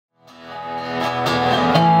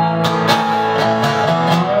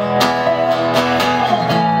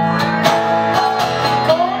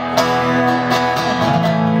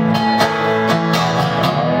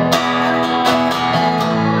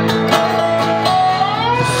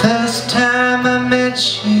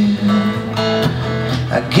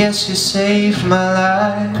Guess you saved my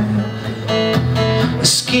life. A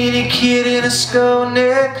skinny kid in a skull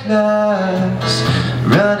necklace,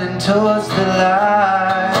 running towards the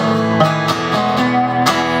light.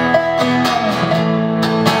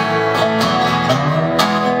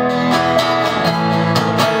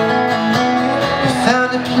 You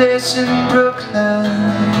found a place in Brooklyn.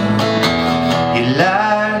 You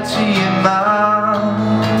lied to your mom.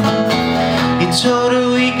 You told her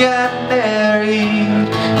we got married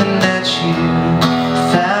and that you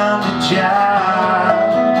found a job.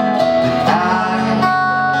 But I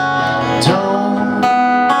don't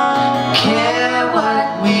care what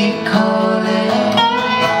we call it.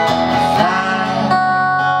 If I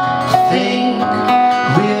think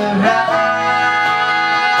we're right,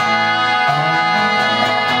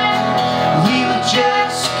 we were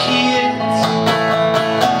just kids.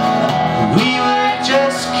 We were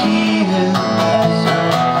just kids.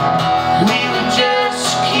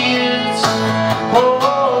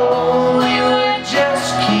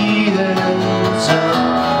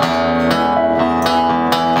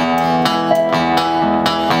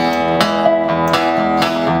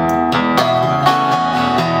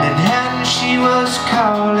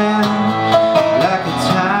 Calling like a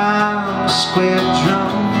Times Square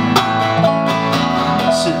drum.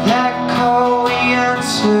 So that call we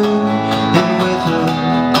answered, and with a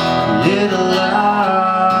little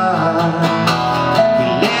love, we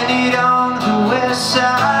landed on the west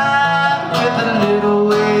side with a little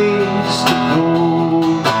ways to go.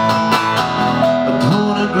 A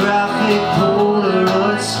pornographic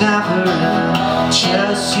Polaroid snapper and a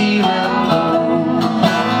Chelsea Rambo.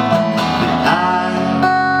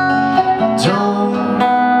 Don't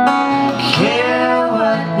care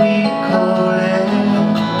what we call it.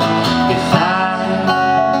 If I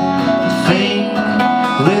think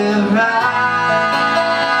we're right,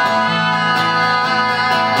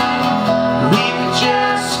 we were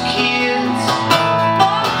just kids.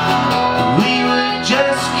 We were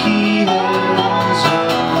just kids.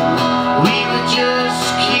 We were just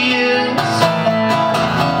kids.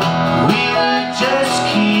 We were just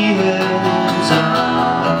kids.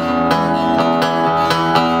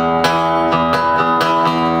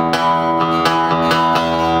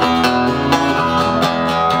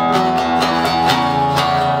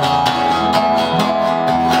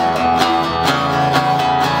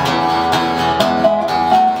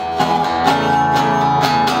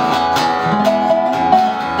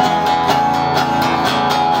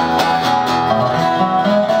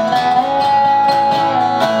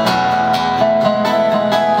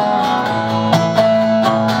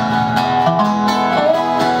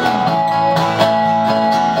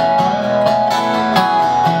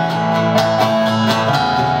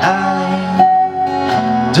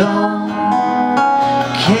 Don't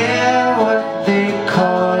care what they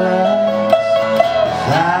call us. If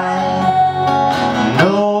I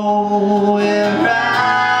know we're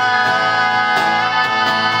right,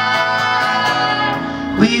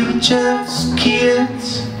 we were just kids.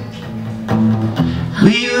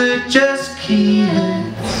 We were just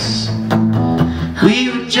kids. We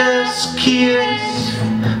were just kids.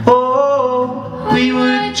 Oh, we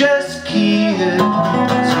were just kids.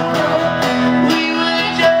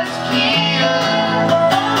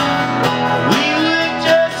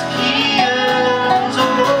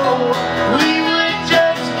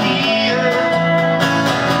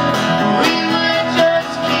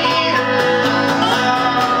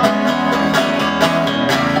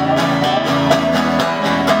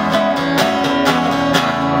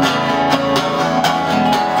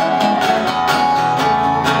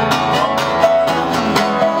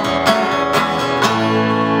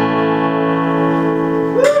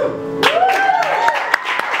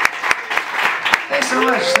 Thanks so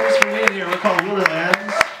much. Thanks for being here. We're called Wilderlands.